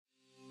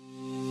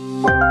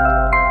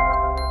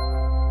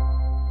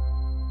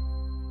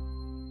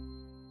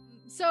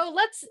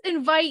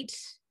invite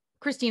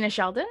Kristina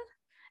Shelden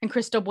and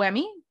Cristal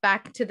Buemi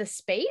back to the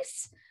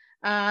space.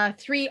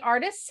 Three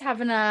artists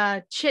having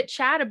a chit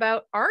chat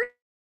about art,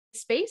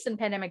 space, and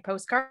pandemic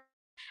postcards.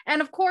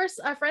 And of course,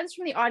 friends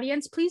from the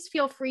audience, please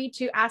feel free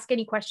to ask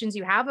any questions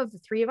you have of the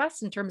three of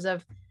us in terms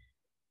of,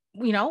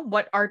 you know,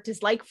 what art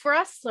is like for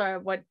us, or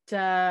what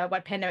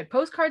pandemic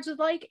postcards is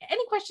like,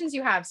 any questions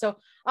you have. So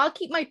I'll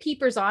keep my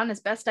peepers on as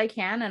best I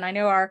can. And I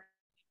know our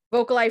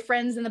VocalEye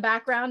friends in the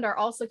background are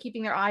also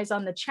keeping their eyes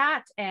on the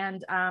chat.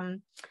 And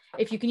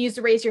if you can use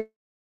the raise your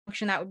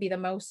function, that would be the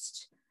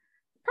most,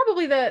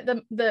 probably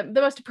the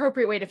most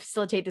appropriate way to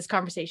facilitate this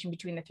conversation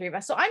between the three of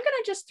us. So I'm going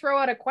to just throw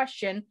out a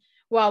question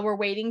while we're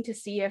waiting to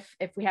see if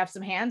we have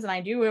some hands. And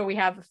I do know we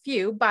have a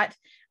few, but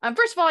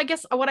first of all, I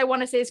guess what I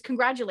want to say is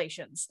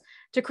congratulations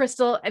to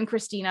Cristal and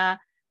Kristina.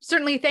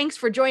 Certainly thanks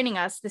for joining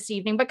us this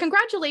evening, but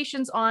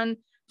congratulations on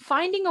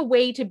finding a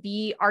way to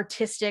be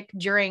artistic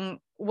during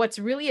what's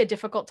really a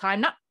difficult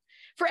time, not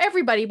for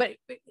everybody, but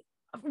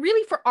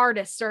really for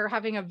artists are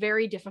having a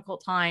very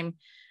difficult time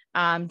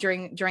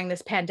during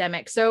this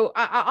pandemic. So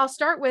I'll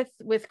start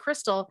with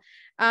Cristal.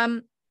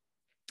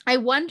 I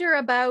wonder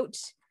about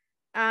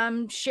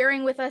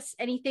sharing with us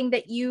anything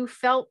that you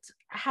felt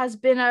has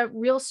been a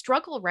real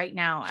struggle right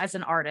now as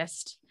an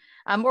artist,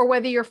 or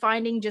whether you're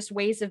finding just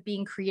ways of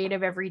being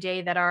creative every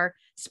day that are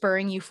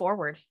spurring you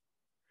forward.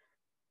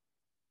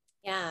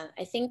 Yeah,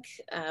 I think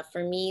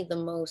for me, the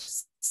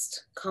most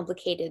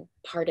complicated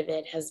part of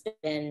it has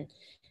been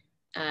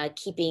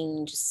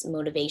keeping just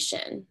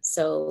motivation.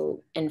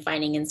 So, and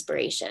finding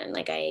inspiration.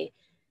 Like I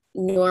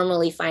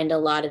normally find a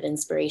lot of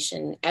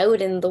inspiration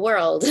out in the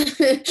world,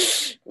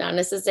 not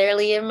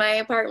necessarily in my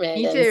apartment.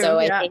 Me too, and so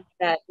yeah. I think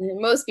that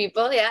most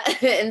people, yeah.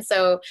 And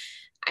so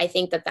I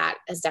think that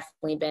has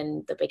definitely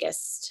been the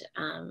biggest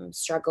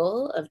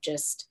struggle of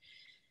just,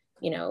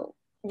 you know,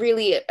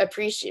 really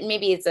appreciate,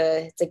 maybe it's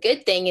a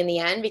good thing in the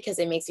end because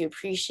it makes you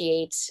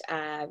appreciate,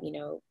 you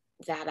know,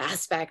 that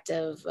aspect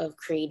of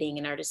creating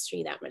an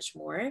artistry that much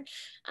more.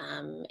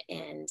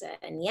 And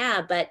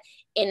yeah, but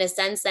in a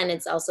sense, then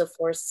it's also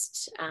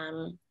forced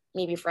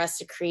maybe for us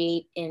to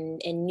create in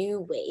new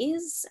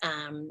ways.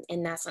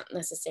 And that's not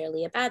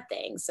necessarily a bad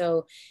thing.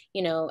 So,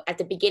 you know, at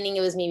the beginning,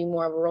 it was maybe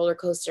more of a roller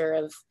coaster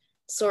of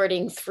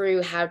sorting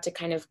through how to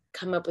kind of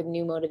come up with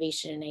new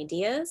motivation and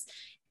ideas.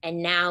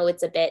 And now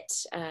it's a bit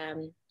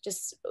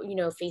just, you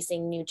know,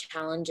 facing new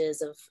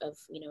challenges of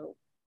you know,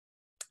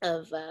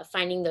 of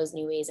finding those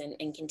new ways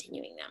and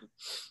continuing them.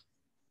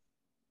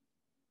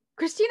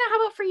 Kristina,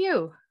 how about for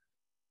you?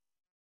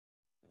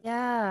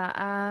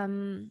 Yeah,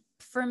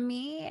 for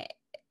me,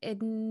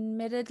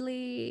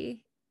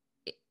 admittedly,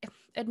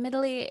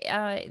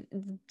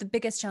 the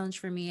biggest challenge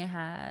for me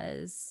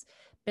has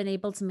been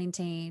able to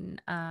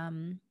maintain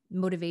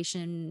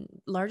motivation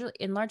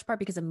in large part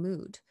because of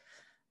mood.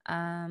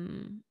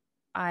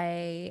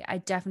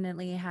 I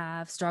definitely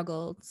have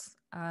struggled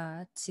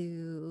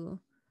to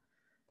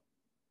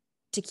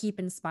keep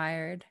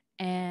inspired,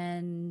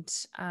 and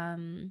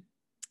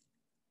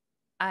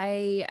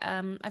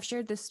I've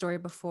shared this story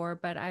before,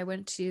 but I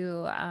went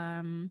to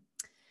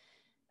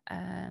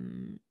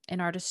an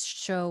artist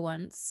show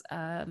once.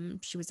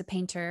 She was a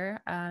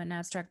painter, an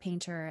abstract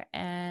painter,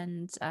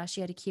 and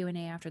she had a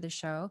Q&A after the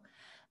show.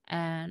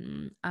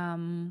 And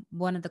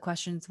one of the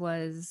questions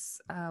was,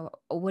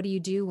 what do you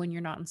do when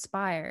you're not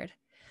inspired?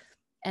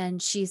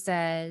 And she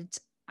said,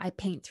 I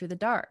paint through the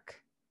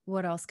dark.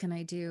 What else can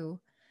I do?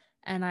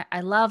 And I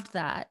loved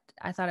that.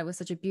 I thought it was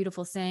such a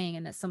beautiful saying.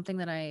 And it's something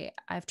that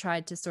I've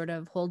tried to sort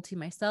of hold to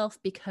myself,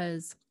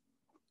 because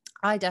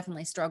I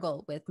definitely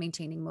struggle with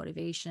maintaining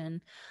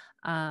motivation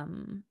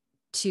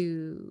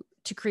to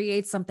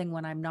create something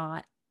when I'm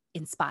not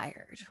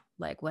inspired.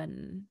 Like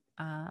when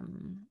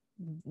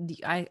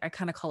I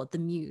kind of call it the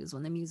muse,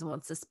 when the muse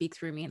wants to speak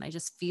through me and I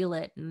just feel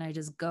it and I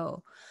just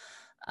go.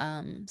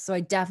 So I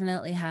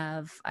definitely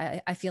have,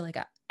 I feel like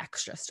I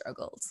extra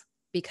struggled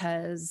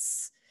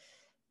because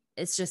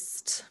it's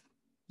just,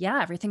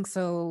 yeah, everything's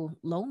so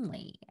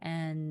lonely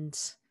and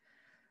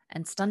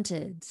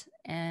stunted,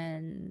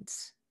 and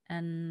I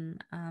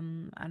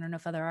don't know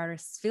if other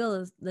artists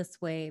feel this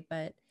way,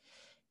 but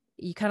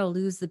you kind of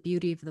lose the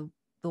beauty of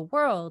the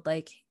world.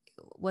 Like,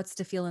 what's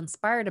to feel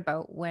inspired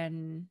about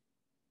when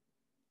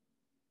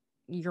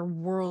your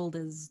world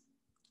is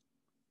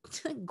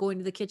going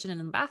to the kitchen and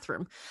the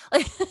bathroom?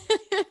 Like,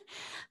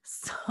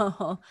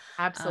 so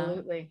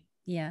Absolutely.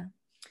 Yeah.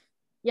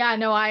 Yeah,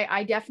 no,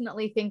 I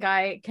definitely think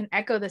I can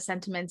echo the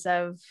sentiments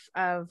of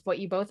what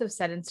you both have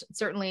said. And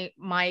certainly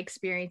my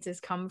experiences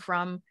come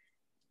from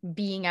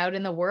being out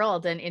in the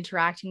world and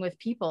interacting with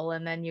people.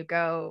 And then you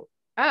go,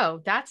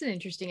 oh, that's an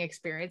interesting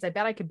experience. I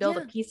bet I could build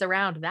a piece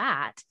around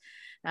that.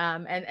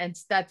 And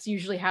that's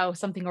usually how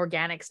something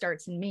organic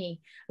starts in me.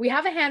 We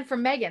have a hand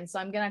from Megan. So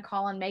I'm going to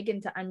call on Megan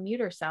to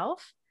unmute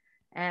herself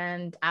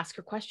and ask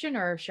her question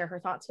or share her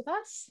thoughts with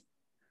us.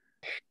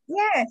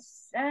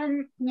 Yes.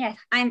 Yes,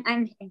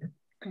 I'm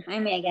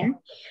Megan.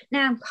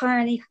 Now,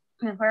 partly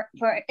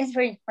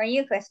for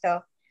you,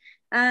 Cristal.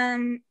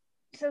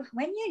 So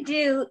when you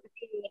do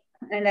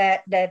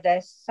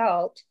the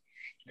salt,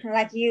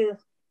 like you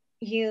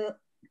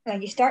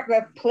start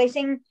by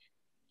placing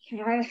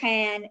your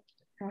hand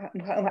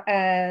with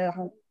a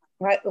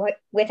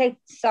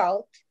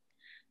salt,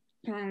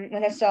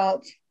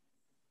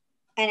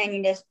 and then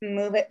you just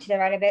move it to the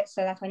right a bit.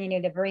 So that's when you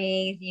need to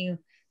breathe. You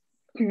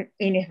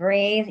just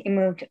breathe. You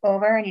move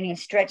over, and you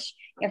stretch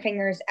your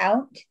fingers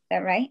out. Is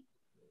that right?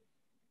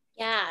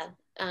 Yeah.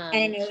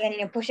 And then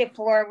you push it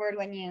forward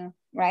when you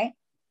right.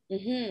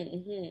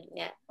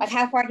 Yeah. Like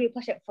how far do you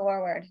push it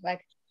forward?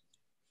 Like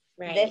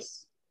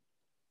this.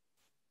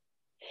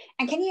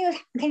 And can you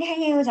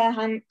use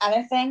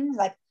other things?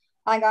 Like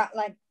I got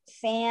like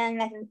sand,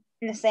 like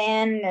the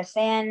sand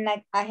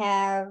like I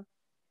have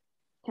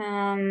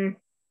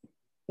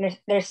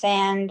there's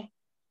sand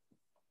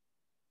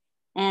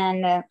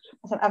and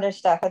some other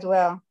stuff as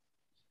well.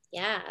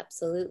 Yeah,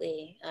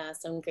 absolutely.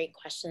 Some great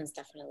questions,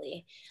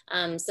 definitely.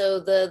 So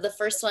the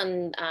first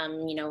one,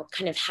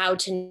 kind of how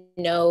to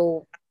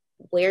know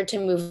where to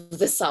move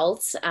the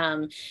salt.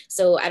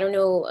 So I don't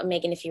know,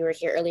 Megan, if you were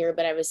here earlier,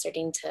 but I was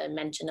starting to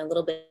mention a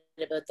little bit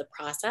about the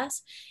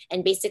process.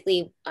 And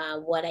basically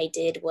what I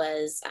did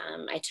was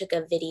I took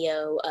a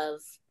video of,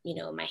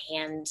 my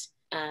hand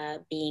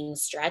being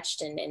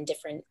stretched in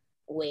different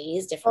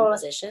ways, different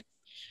positions.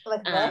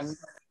 Like this?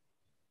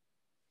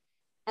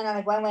 And then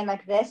like one way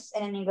like this,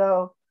 and then you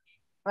go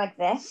like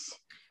this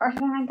or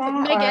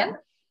something like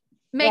that.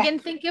 Megan,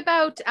 think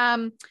about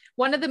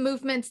one of the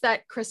movements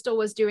that Cristal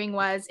was doing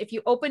was if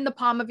you open the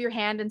palm of your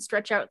hand and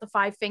stretch out the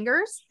 5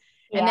 fingers,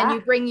 and then you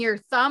bring your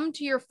thumb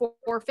to your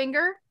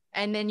forefinger,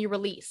 and then you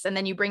release, and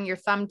then you bring your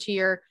thumb to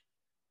your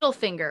middle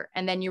finger,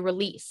 and then you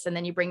release, and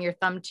then you bring your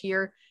thumb to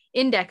your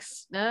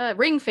index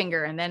ring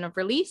finger, and then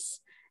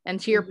release, and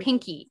to your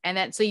pinky, and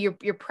then so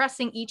you're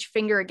pressing each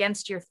finger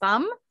against your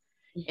thumb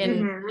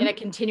in a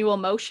continual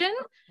motion.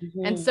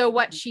 And so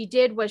what she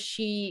did was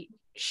she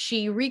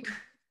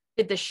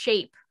recreated the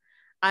shape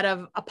out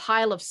of a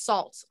pile of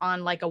salt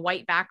on like a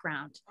white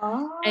background,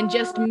 and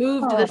just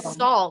moved the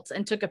salt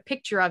and took a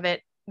picture of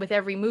it with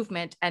every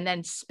movement, and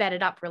then sped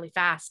it up really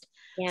fast.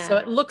 So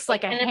it looks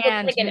like a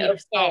hand like made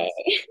of salt.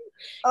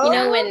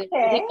 When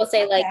people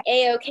say like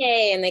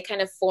A-OK, and they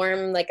kind of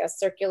form like a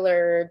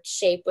circular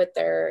shape with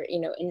their,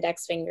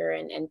 index finger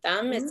and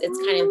thumb, it's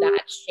kind of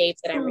that shape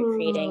that I'm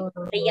recreating.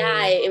 But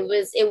yeah,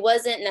 it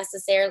wasn't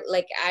necessarily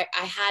like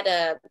I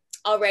had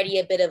already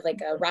a bit of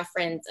like a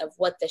reference of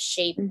what the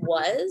shape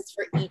was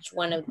for each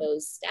one of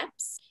those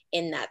steps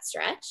in that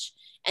stretch.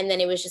 And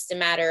then it was just a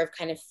matter of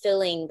kind of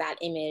filling that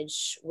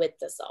image with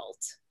the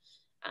salt.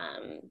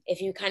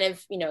 If you kind of,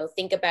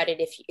 think about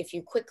it, if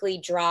you quickly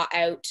draw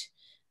out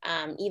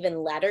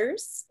even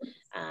letters,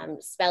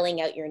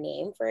 spelling out your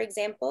name, for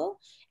example,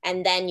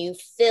 and then you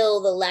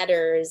fill the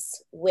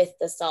letters with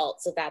the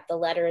salt so that the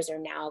letters are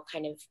now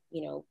kind of,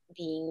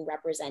 being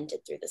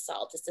represented through the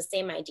salt. It's the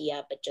same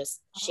idea, but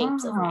just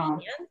shapes of my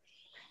hand.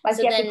 Like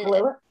so you have to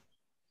glue it?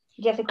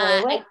 Did you have to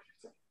glue it?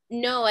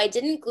 No, I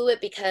didn't glue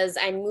it because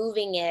I'm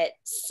moving it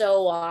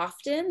so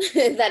often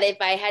that if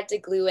I had to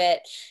glue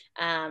it,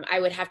 I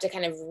would have to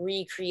kind of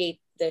recreate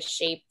the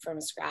shape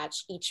from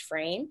scratch each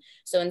frame.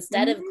 So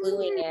instead of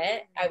gluing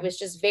it, I was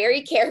just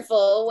very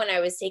careful when I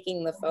was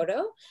taking the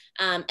photo.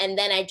 And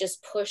then I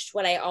just pushed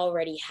what I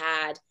already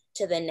had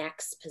to the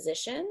next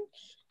position.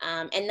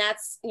 And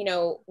that's,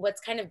 what's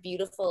kind of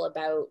beautiful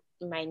about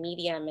my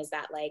medium is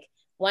that like,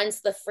 once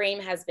the frame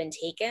has been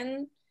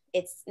taken,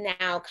 it's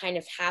now kind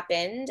of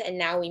happened, and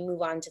now we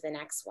move on to the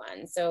next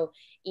one. So,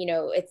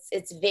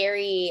 it's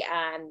very,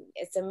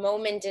 it's a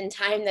moment in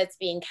time that's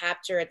being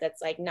captured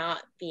that's like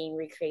not being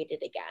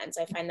recreated again.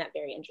 So I find that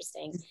very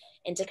interesting.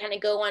 And to kind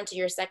of go on to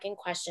your second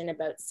question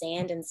about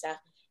sand and stuff,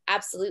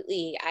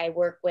 absolutely. I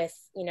work with,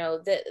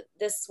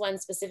 this one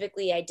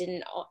specifically, I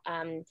didn't,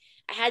 I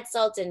had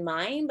salt in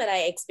mind, but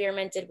I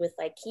experimented with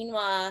like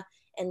quinoa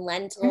and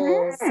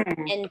lentils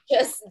and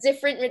just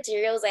different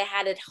materials I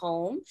had at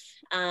home.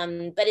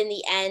 But in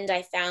the end,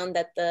 I found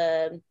that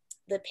the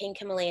pink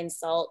Himalayan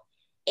salt,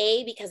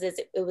 because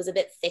it was a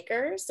bit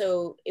thicker,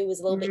 so it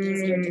was a little bit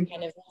easier to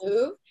kind of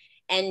move,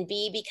 and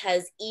B,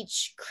 because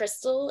each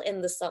crystal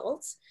in the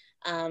salt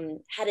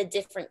had a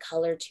different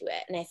color to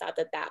it. And I thought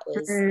that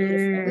was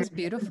beautiful. It was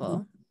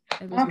beautiful.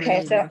 It was okay,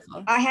 really so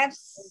beautiful. I have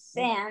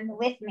sand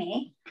with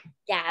me.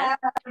 Yeah.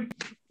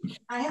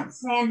 I have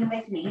sand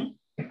with me.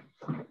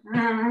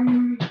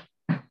 Let's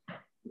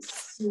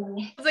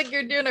see. It's like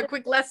you're doing a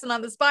quick lesson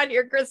on the spot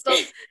here, Cristal,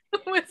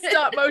 with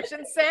stop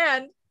motion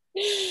sand.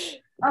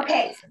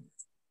 Okay,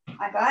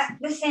 I got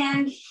the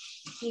sand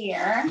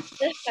here.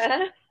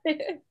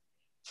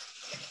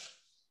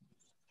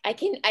 I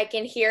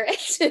can hear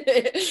it.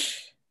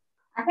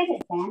 I think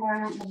it's sand.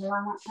 I don't know the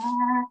wrong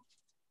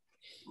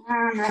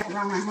one. Not the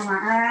wrong one. Hold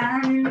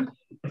on.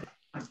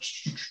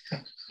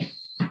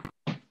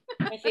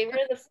 My favorite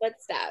are the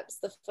footsteps.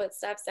 The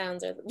footstep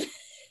sounds are the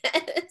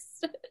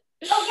best.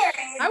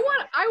 Okay. I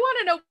want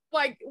to know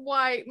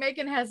why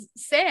Megan has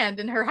sand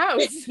in her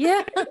house.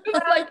 Yeah.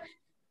 Like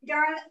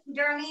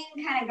Darlene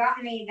kind of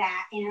got me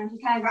that, she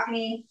kind of got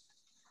me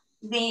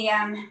the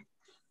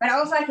But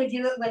also I could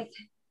do it with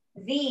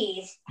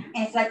these.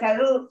 It's like a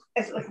little,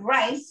 it's with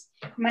rice,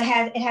 but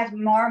it has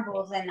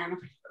marbles in them.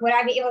 Would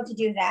I be able to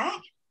do that?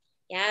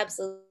 Yeah,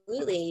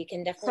 absolutely. You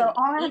can definitely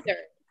either.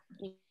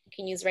 You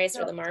can use rice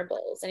or the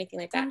marbles, anything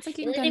like that. Sounds like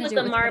The you're only thing gonna with do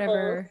the it with marbles,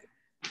 whatever.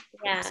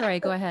 yeah. Sorry,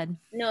 go ahead.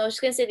 No, I was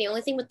just gonna say the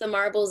only thing with the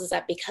marbles is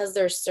that because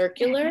they're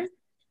circular,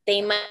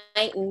 they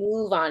might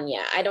move on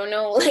you. I don't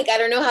know, like I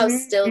don't know how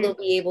still they'll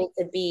be able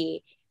to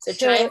be. So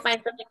try and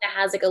find something that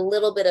has like a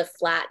little bit of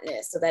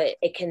flatness so that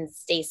it can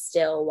stay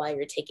still while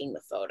you're taking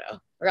the photo,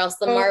 or else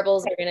the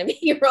marbles are gonna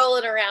be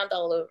rolling around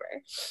all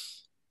over.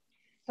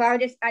 So I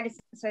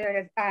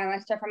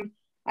start from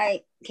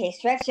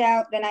stretch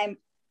out, then I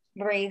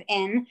breathe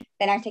in,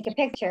 then I take a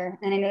picture,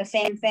 and I do the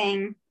same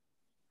thing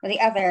with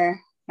the other,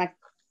 like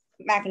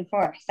back and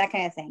forth, that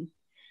kind of thing.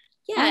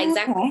 Yeah,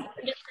 exactly.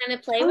 Just kind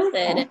of play with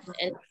it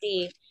and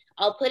see.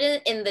 I'll put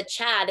it in the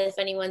chat if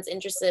anyone's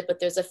interested, but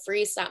there's a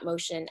free stop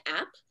motion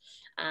app.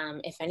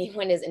 If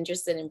anyone is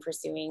interested in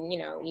pursuing,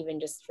 even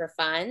just for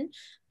fun,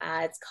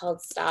 it's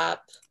called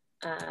Stop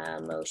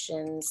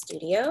Motion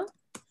Studio.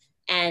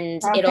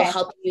 And it'll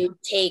help you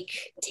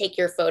take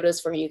your photos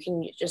for you. You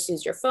can just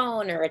use your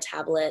phone or a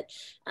tablet.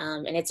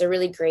 And it's a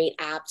really great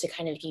app to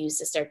kind of use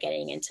to start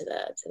getting into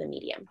the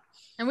medium.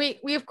 And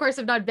we of course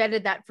have not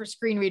vetted that for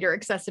screen reader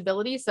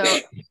accessibility. So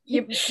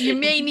you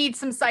may need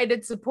some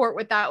sighted support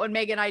with that one,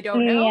 Megan. I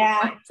don't know.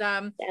 Yeah.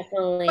 But,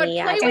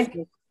 definitely.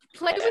 But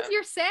play with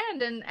your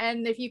sand,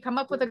 and if you come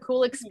up with a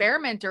cool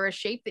experiment or a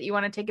shape that you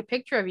want to take a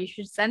picture of, you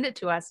should send it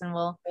to us and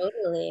we'll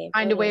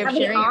find a way of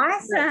sharing.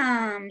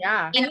 Awesome.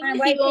 Yeah.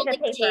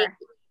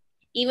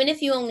 Even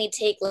if you only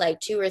take like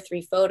 2 or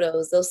 3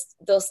 photos,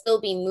 there'll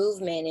still be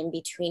movement in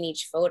between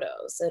each photo.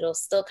 So it'll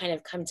still kind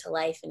of come to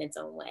life in its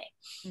own way.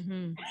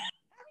 Mm-hmm.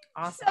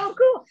 Awesome. So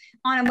cool.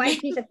 On a white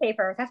piece of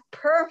paper. That's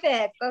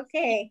perfect.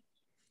 Okay.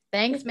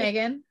 Thanks,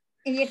 Megan.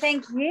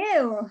 Thank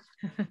you.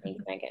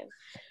 Thanks, Megan.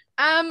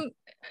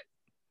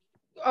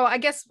 I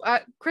guess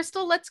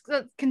Cristal, let's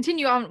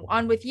continue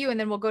on with you, and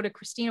then we'll go to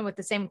Kristina with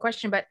the same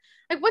question. But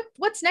like,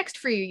 what's next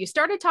for you? You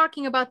started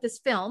talking about this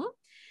film,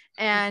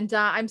 and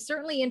I'm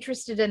certainly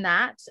interested in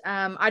that.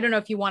 I don't know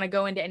if you want to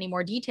go into any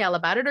more detail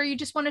about it, or you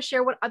just want to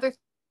share what other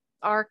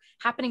are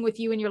happening with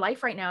you in your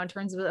life right now in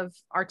terms of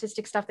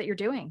artistic stuff that you're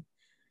doing.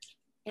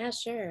 Yeah,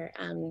 sure.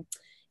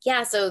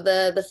 So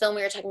the film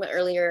we were talking about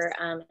earlier,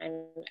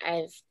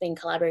 I've been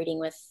collaborating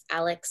with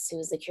Alex,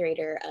 who's the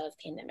curator of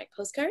Pandemic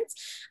Postcards,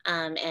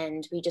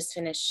 and we just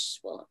finished,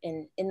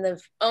 in the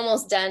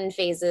almost done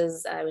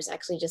phases. I was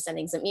actually just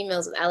sending some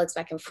emails with Alex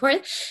back and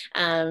forth,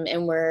 and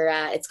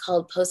it's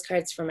called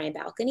Postcards for My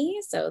Balcony.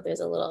 So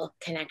there's a little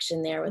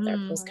connection there with our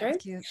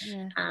postcards. Cute.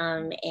 Yeah.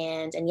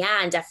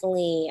 And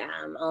definitely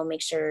I'll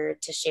make sure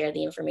to share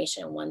the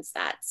information once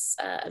that's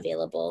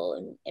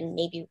available, and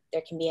maybe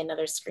there can be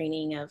another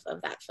screening of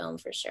that film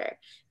for sure.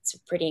 It's a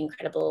pretty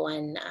incredible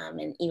one,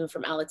 and even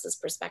from Alex's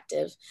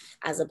perspective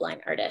as a blind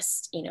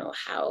artist,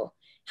 how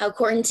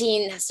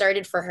quarantine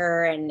started for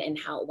her and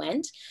how it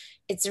went.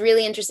 It's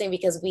really interesting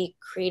because we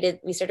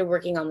started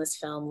working on this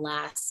film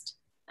last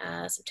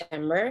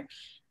September,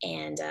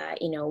 and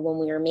when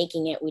we were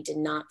making it, we did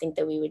not think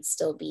that we would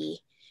still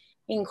be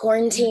in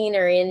quarantine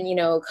or in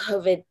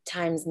COVID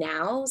times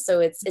now.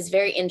 So it's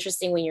very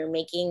interesting when you're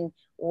making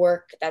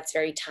work that's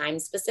very time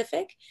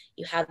specific.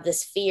 You have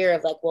this fear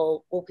of like,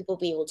 well, will people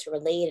be able to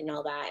relate and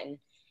all that? And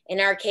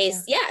in our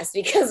case, yes,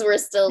 because we're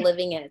still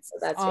living it. So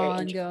that's very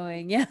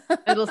ongoing. Yeah.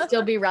 It'll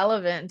still be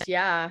relevant.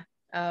 Yeah.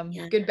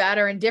 Good, bad,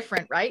 or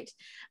indifferent, right?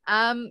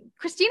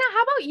 Kristina,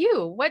 how about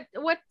you?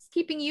 What's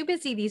keeping you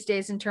busy these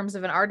days in terms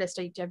of an artist?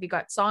 Have you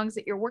got songs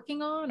that you're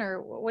working on,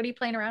 or what are you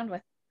playing around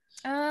with?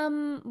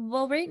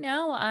 Well, right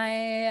now I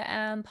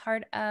am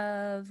part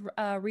of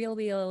Real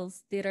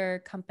Wheels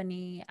Theater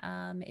Company,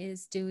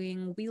 is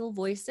doing Wheel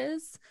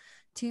Voices,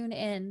 Tune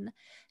In,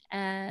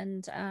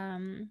 and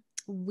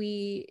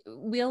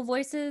Wheel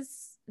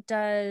Voices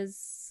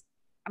does,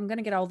 I'm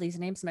gonna get all these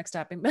names mixed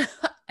up.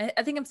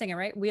 I think I'm saying it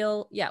right.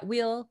 Wheel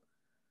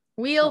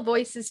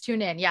Voices,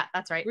 Tune In. Yeah,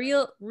 that's right.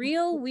 Real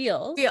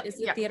Wheels is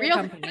the theater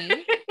company.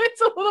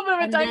 It's a little bit of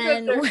a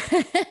tongue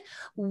twister.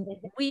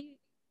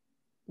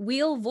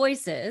 Wheel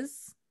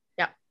Voices.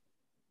 Yeah.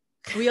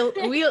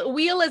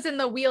 Wheel is in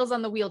the wheels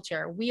on the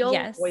wheelchair.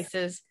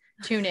 Voices,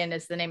 Tune In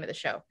is the name of the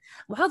show.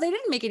 Wow, they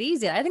didn't make it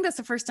easy. I think that's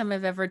the first time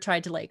I've ever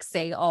tried to like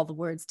say all the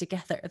words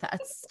together.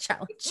 That's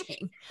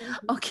challenging.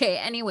 Okay,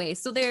 anyway,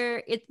 so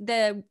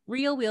the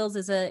Real Wheels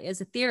is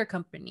a theater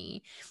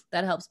company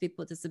that helps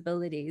people with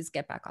disabilities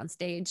get back on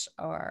stage,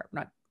 or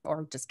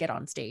just get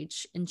on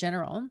stage in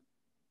general.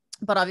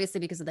 But obviously,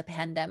 because of the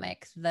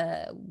pandemic,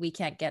 we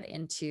can't get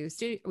into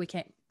studio, we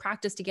can't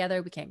practice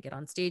together, we can't get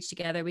on stage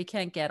together, we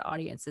can't get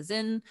audiences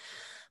in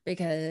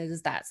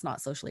because that's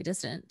not socially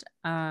distant.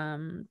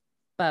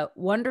 But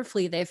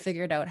wonderfully, they've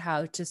figured out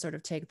how to sort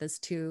of take this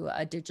to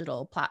a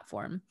digital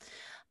platform.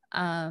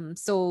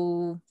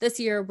 So this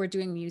year we're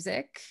doing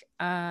music.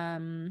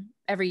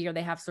 Every year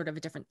they have sort of a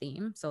different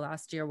theme. So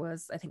last year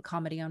was, I think,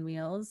 Comedy on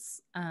Wheels,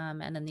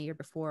 and then the year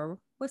before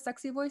was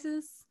Sexy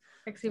Voices.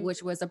 Actually,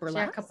 which was a burlesque.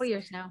 Yeah, a couple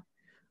years now.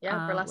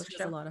 Yeah, burlesque which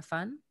show. was a lot of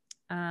fun.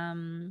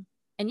 And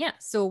yeah,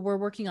 so we're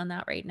working on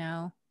that right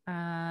now.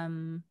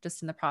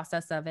 Just in the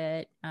process of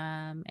it,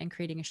 and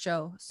creating a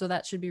show. So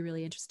that should be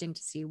really interesting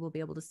to see. We'll be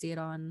able to see it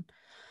on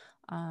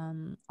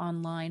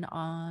online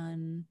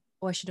on,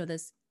 oh, I should know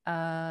this.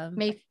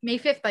 May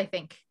 5th, I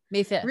think.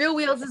 May 5th. Real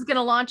Wheels is going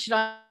to launch it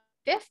on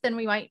 5th, and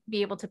we might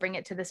be able to bring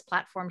it to this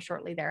platform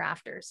shortly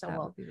thereafter. So That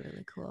we'll would be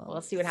really cool.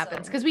 We'll see what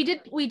happens, because we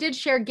did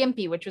share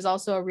Gimpy, which was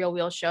also a Real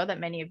Wheels show that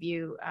many of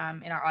you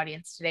in our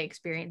audience today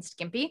experienced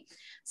Gimpy.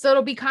 So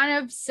it'll be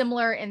kind of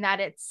similar in that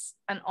it's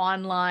an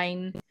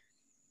online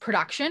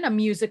production, a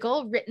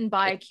musical written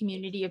by a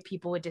community of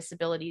people with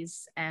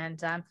disabilities.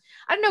 And I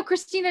don't know,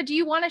 Kristina, do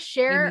you want to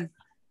share?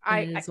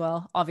 As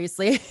well,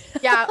 obviously.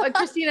 Yeah,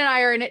 Kristina and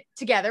I are in it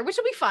together, which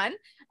will be fun.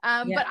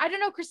 But I don't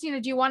know,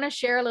 Kristina, do you want to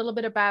share a little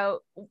bit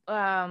about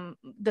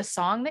the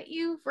song that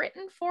you've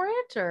written for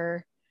it,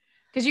 or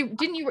because you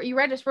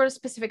wrote a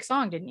specific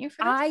song, didn't you?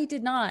 For this? I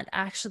did not,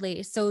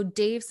 actually. So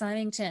Dave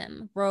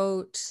Symington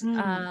wrote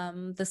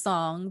the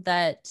song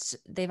that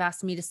they've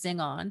asked me to sing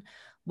on,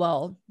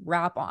 well,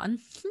 rap on,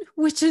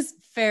 which is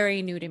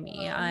very new to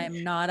me.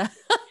 I'm not a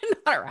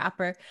not a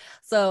rapper,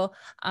 so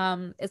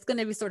it's going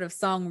to be sort of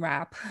song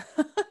rap.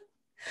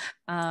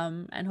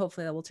 And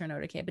hopefully that will turn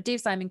out okay. But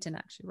Dave Symington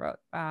actually wrote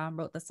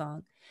the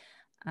song.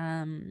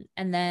 And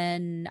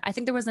then I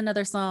think there was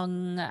another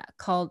song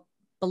called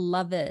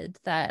Beloved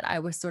that I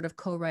was sort of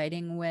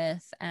co-writing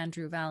with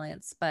Andrew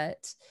Valance,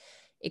 but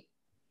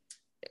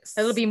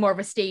it'll be more of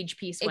a stage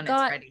piece when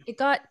it's ready. It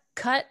got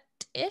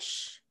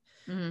cut-ish.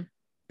 Mm-hmm.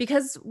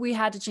 Because we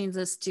had to change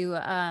this to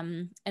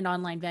an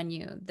online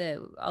venue.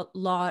 A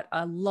lot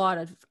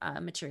of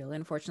material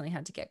unfortunately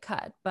had to get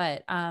cut,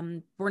 but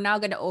we're now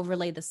going to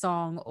overlay the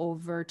song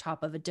over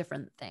top of a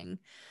different thing.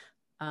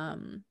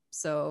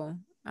 So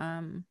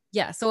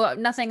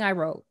nothing I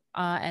wrote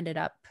ended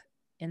up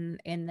in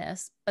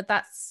this, but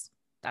that's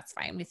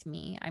fine with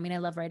me. I mean, I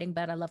love writing,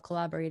 but I love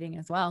collaborating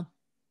as well.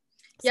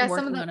 Yeah,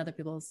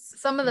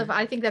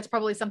 I think that's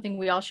probably something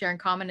we all share in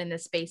common in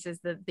this space,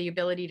 is the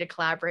ability to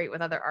collaborate with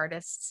other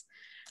artists,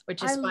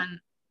 which is fun.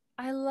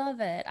 I love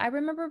it. I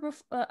remember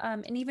before,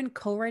 and even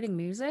co-writing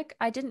music,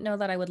 I didn't know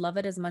that I would love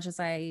it as much as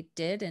I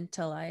did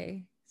until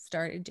I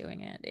started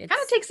doing it. It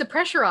kind of takes the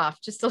pressure off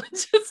just a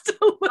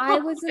little I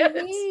was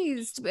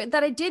amazed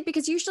that I did,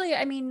 because usually,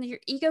 I mean, your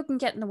ego can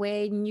get in the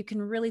way and you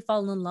can really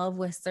fall in love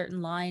with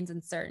certain lines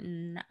and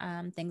certain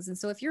things. And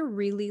so if you're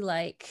really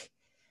like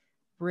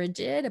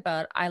rigid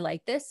about I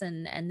like this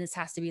and this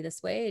has to be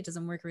this way, it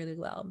doesn't work really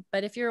well.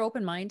 But if you're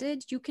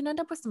open-minded, you can end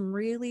up with some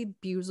really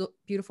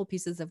beautiful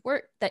pieces of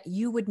work that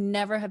you would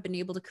never have been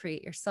able to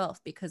create yourself,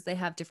 because they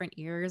have different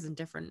ears and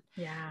different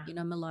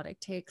melodic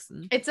takes.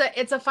 And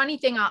it's a funny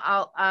thing.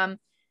 I'll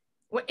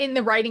in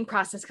the writing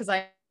process, because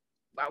I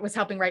was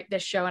helping write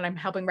this show and I'm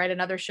helping write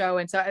another show,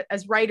 and so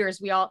as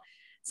writers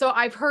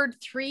I've heard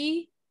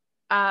 3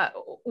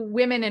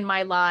 women in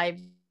my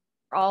life,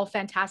 all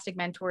fantastic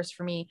mentors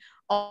for me,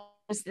 all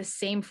the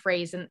same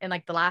phrase in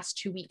like the last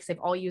 2 weeks. They've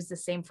all used the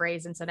same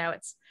phrase, and so now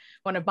it's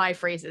one of my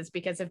phrases,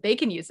 because if they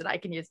can use it, I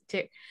can use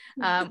it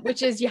too.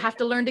 Which is, you have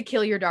to learn to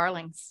kill your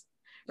darlings,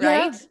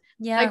 right?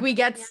 Yeah. Like we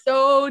get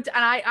so, and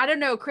I don't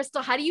know,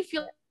 Cristal, how do you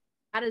feel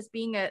that as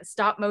being a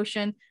stop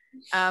motion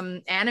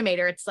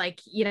animator? It's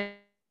like,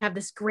 have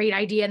this great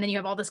idea and then you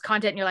have all this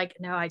content and you're like,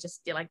 no, I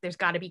just feel like there's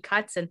got to be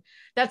cuts, and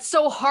that's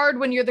so hard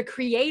when you're the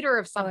creator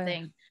of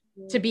something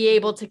to be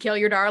able to kill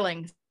your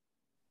darlings.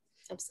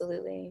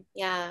 Absolutely.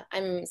 Yeah.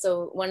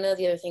 So one of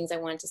the other things I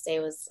wanted to say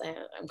was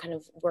I'm kind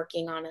of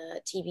working on a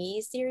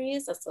TV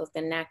series. That's like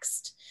the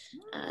next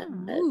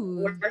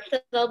work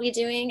that I'll be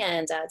doing.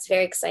 And it's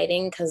very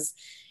exciting because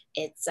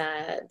it's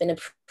been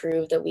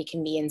approved that we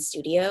can be in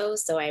studio.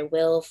 So I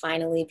will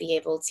finally be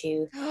able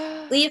to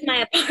leave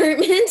my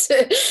apartment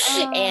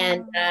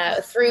and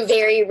through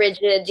very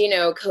rigid,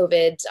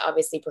 COVID,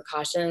 obviously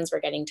precautions, we're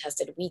getting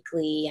tested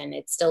weekly and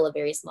it's still a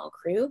very small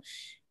crew.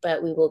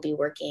 But we will be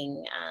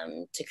working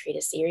to create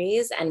a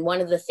series. And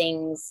one of the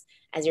things,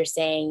 as you're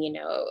saying,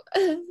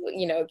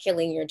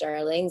 killing your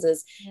darlings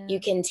is you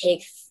can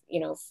take,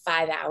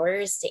 5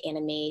 hours to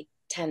animate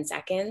 10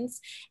 seconds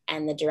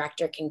and the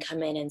director can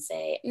come in and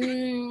say,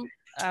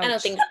 I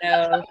don't think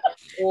so.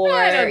 Or,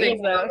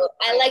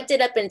 I liked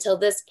it up until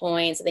this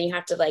point. So then you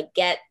have to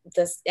get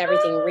this,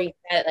 everything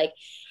reset,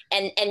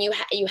 and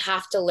you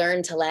have to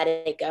learn to let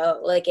it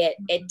go.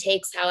 It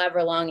takes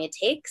however long it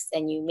takes,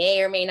 and you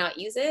may or may not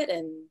use it,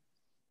 and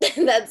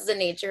that's the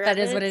nature of it. That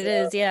is what it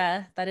is.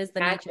 Yeah, that is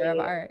the nature of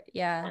art.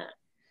 Yeah,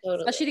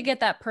 totally. Especially to get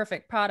that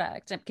perfect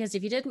product. Because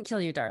if you didn't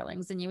kill your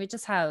darlings, then you would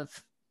just have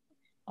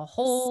a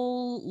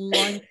whole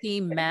lengthy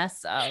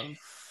mess of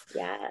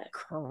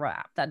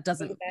crap that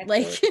doesn't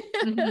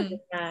you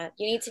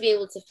need to be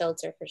able to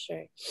filter for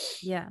sure.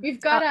 Yeah, we've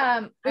got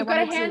a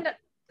hand.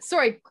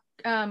 Sorry.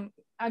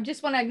 I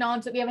just want to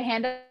acknowledge that we have a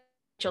hand up,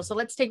 Rachel. So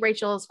let's take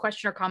Rachel's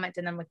question or comment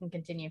and then we can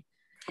continue.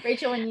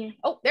 Rachel, and you.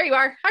 Oh, there you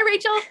are. Hi,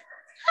 Rachel.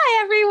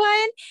 Hi,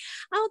 everyone.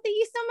 Oh, thank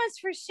you so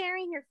much for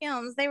sharing your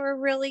films. They were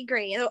really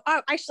great. Oh,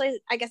 actually,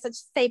 I guess I'd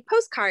say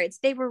postcards.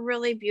 They were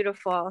really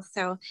beautiful.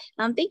 So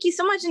thank you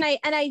so much. And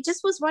I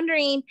just was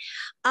wondering,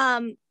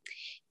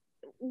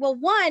 well,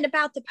 one,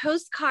 about the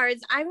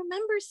postcards. I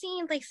remember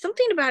seeing like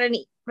something about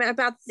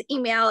about the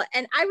email,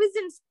 and I was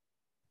in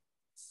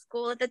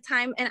school at the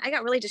time and I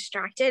got really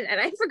distracted and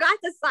I forgot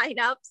to sign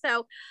up.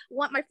 So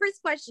my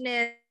first question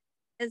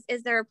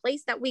is there a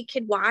place that we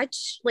could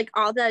watch like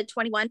all the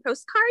 21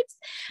 postcards?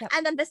 Yep.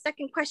 And then the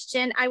second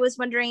question, I was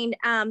wondering,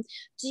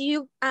 do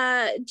you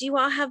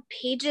all have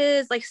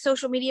pages, like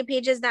social media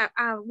pages that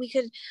we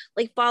could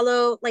like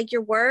follow like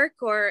your work,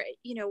 or,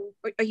 you know,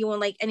 are you on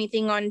like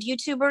anything on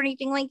YouTube or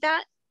anything like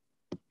that?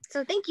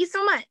 So thank you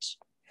so much.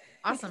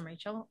 Awesome,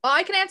 Rachel. Well,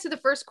 I can answer the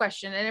first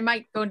question and it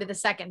might go into the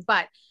second,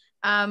 but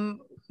VocalEye,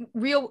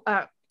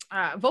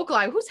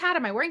 whose hat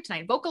am I wearing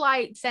tonight?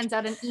 VocalEye sends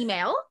out an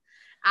email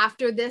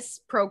after this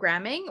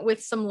programming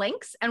with some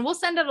links, and we'll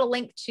send out a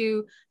link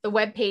to the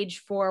webpage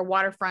for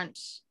Waterfront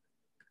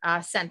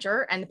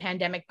Center and the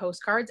Pandemic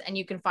Postcards, and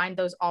you can find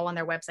those all on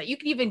their website. You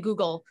can even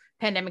Google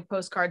Pandemic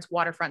Postcards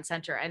Waterfront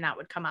Center and that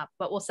would come up,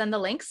 but we'll send the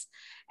links.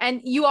 And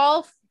you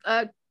all,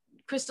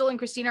 Cristal and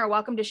Kristina, are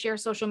welcome to share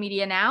social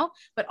media now,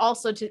 but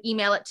also to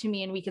email it to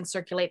me and we can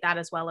circulate that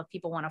as well if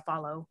people want to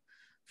follow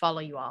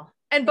you all.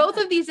 And both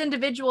of these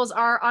individuals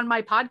are on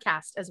my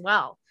podcast as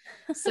well.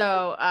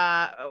 So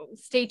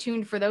stay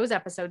tuned for those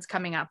episodes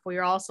coming up.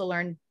 We'll also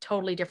learn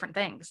totally different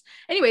things.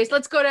 Anyways,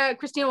 let's go to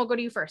Kristina. We'll go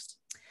to you first.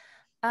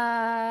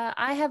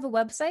 I have a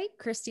website,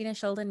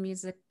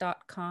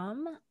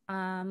 KristinaSheldenmusic.com.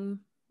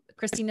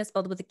 Kristina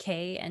spelled with a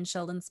K and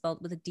Shelden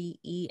spelled with a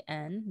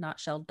D-E-N, not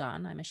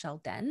Sheldon. I'm a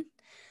Shelden.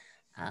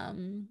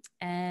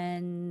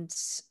 And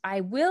I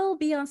will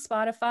be on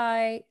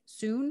Spotify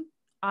soon.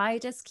 I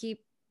just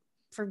keep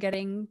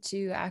forgetting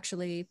to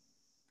actually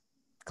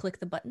click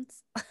the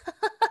buttons.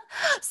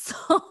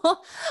 So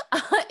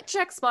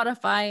check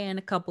Spotify in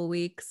a couple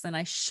weeks and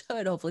I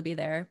should hopefully be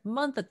there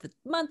month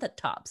at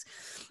tops.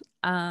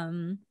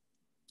 And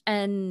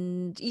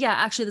yeah,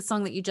 actually the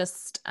song that you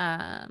just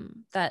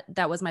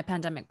that was my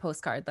Pandemic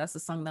Postcard. That's the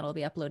song that I'll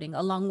be uploading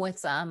along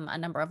with a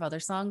number of other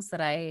songs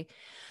that I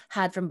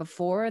had from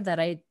before that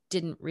I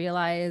didn't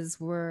realize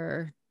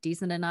were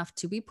decent enough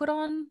to be put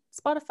on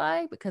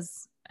Spotify,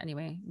 because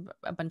anyway,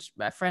 a bunch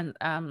of friends,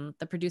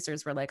 the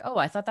producers were like, oh,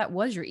 I thought that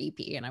was your EP.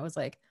 And I was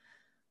like,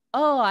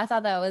 oh, I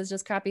thought that was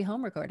just crappy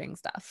home recording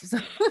stuff. So,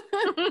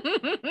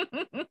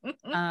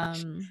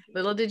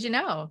 little did you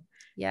know.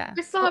 Yeah.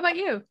 Cristal, how about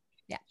you?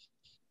 Yeah.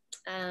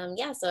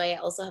 So I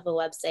also have a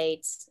website.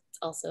 It's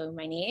also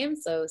my name.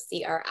 So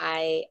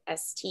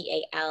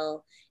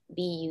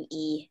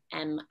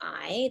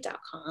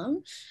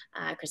CristalBuemi.com,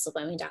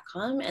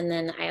 cristalbuemi.com. And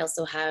then I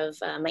also have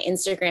my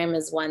Instagram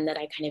is one that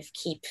I kind of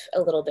keep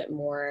a little bit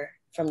more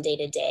from day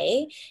to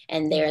day.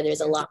 And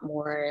there's a lot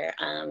more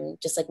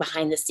just like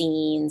behind the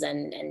scenes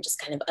and just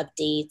kind of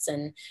updates.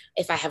 And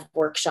if I have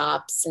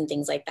workshops and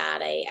things like that,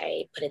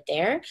 I put it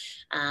there.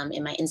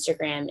 And my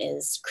Instagram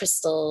is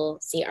Cristal,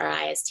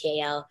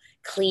 CRISTAL,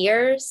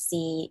 clear, CLEAR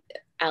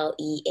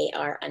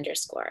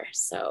 _.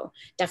 So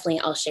definitely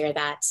I'll share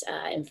that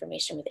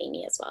information with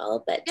Amy as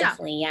well. But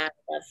definitely, I'd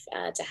love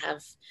to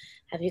have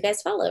you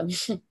guys follow.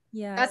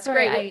 Yeah, that's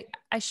great.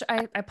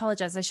 I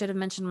apologize. I should have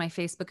mentioned my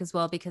Facebook as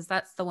well, because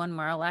that's the one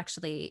where I'll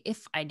actually,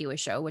 if I do a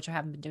show, which I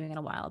haven't been doing in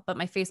a while, but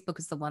my Facebook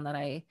is the one that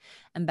I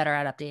am better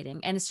at updating,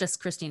 and it's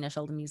just Kristina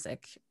Shelden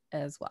Music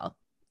as well.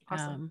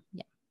 Awesome.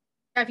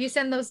 If you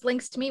send those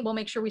links to me, we'll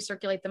make sure we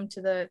circulate them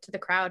to the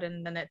crowd,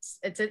 and then it's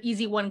an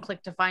easy one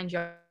click to find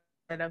you.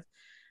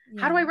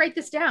 How do I write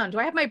this down? Do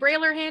I have my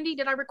brailler handy?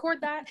 Did I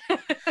record that?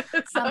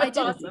 I did.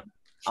 Awesome.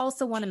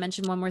 Also want to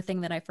mention one more thing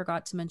that I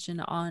forgot to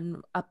mention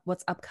on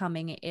what's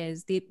upcoming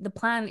is the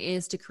plan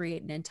is to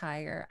create an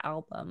entire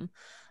album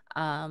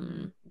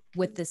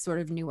with this sort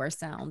of newer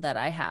sound that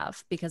I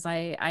have, because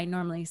I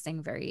normally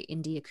sing very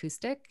indie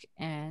acoustic,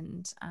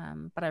 and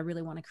but I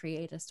really want to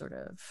create a sort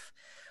of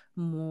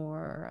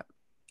more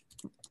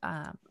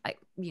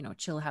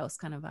chill house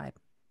kind of vibe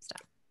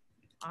stuff.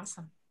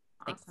 Awesome.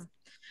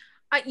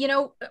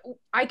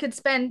 I could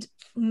spend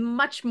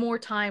much more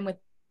time with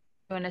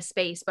you in a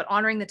space, but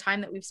honoring the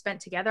time that we've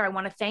spent together, I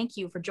want to thank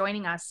you for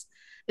joining us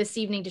this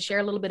evening to share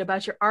a little bit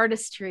about your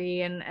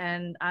artistry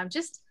and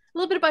just a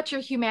little bit about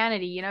your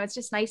humanity. It's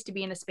just nice to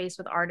be in a space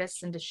with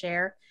artists and to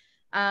share.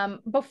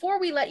 Before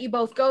we let you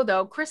both go,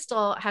 though,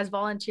 Cristal has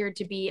volunteered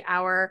to be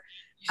our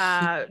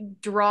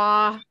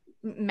draw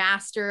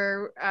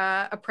master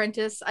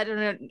apprentice. I don't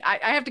know.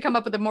 I have to come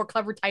up with a more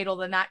clever title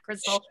than that,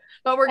 Cristal.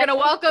 But we're going to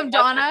welcome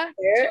Donna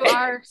to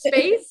our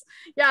space.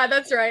 Yeah,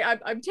 that's right.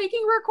 I'm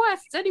taking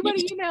requests.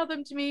 Anybody email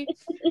them to me.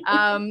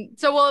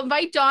 So we'll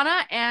invite Donna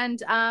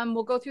and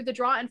we'll go through the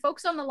draw. And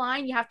folks on the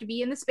line, you have to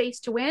be in the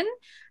space to win.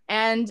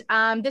 And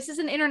this is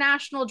an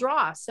international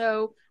draw.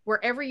 So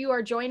wherever you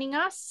are joining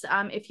us,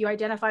 if you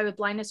identify with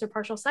blindness or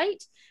partial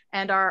sight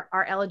and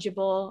are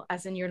eligible,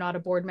 as in you're not a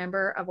board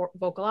member of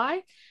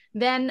VocalEye,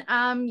 then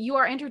you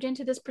are entered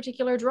into this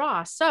particular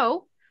draw.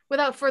 So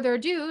without further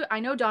ado,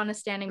 I know Donna's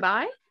standing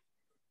by.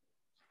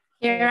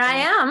 Here I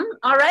am.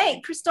 All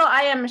right, Cristal,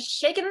 I am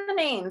shaking the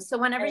names. So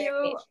whenever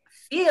you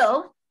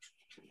feel,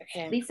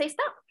 please say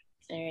stop.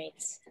 All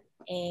right.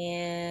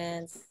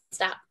 And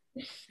stop.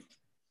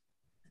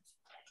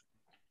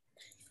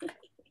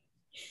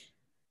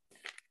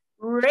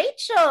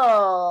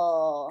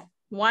 Rachel.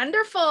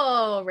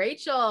 Wonderful.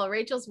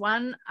 Rachel's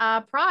won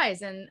a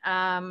prize. And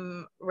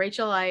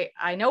Rachel,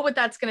 I know what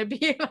that's going to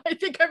be. I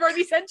think I've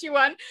already sent you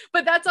one,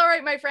 but that's all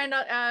right, my friend.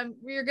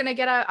 You're going to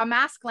get a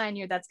mask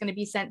lanyard that's going to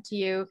be sent to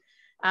you.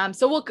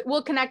 So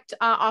we'll connect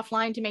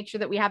offline to make sure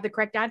that we have the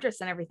correct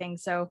address and everything.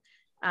 So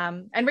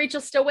and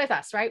Rachel's still with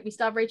us, right? We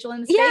still have Rachel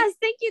in the space. Yes,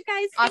 thank you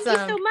guys. Awesome.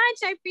 Thank you so much.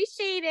 I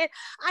appreciate it.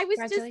 I was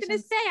just gonna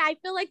say, I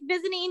feel like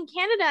visiting in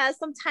Canada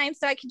sometimes,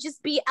 so I could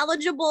just be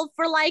eligible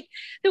for like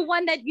the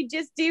one that you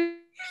just do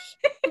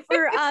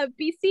for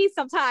BC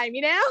sometime,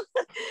 you know?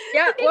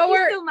 Yeah. Thank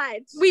you so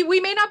much. We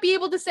may not be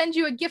able to send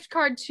you a gift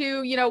card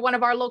to, you know, one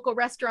of our local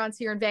restaurants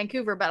here in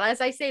Vancouver, but as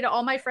I say to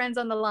all my friends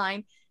on the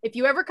line, if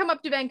you ever come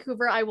up to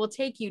Vancouver, I will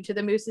take you to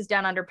the Moose's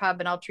Down Under pub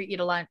and I'll treat you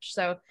to lunch.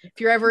 So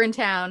if you're ever in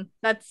town,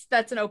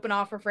 that's an open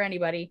offer for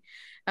anybody.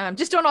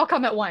 Just don't all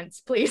come at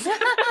once, please. Or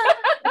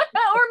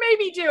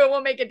maybe do, and we'll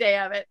make a day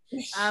of it.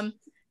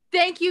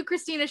 Thank you,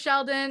 Kristina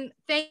Shelden.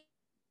 Thank you,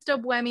 Cristal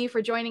Buemi,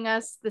 for joining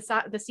us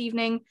this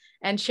evening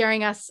and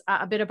sharing us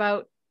a bit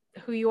about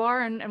who you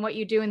are and what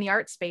you do in the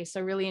art space.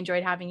 I really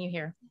enjoyed having you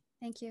here.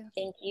 Thank you.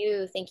 Thank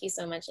you. Thank you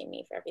so much,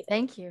 Amy, for everything.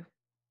 Thank you.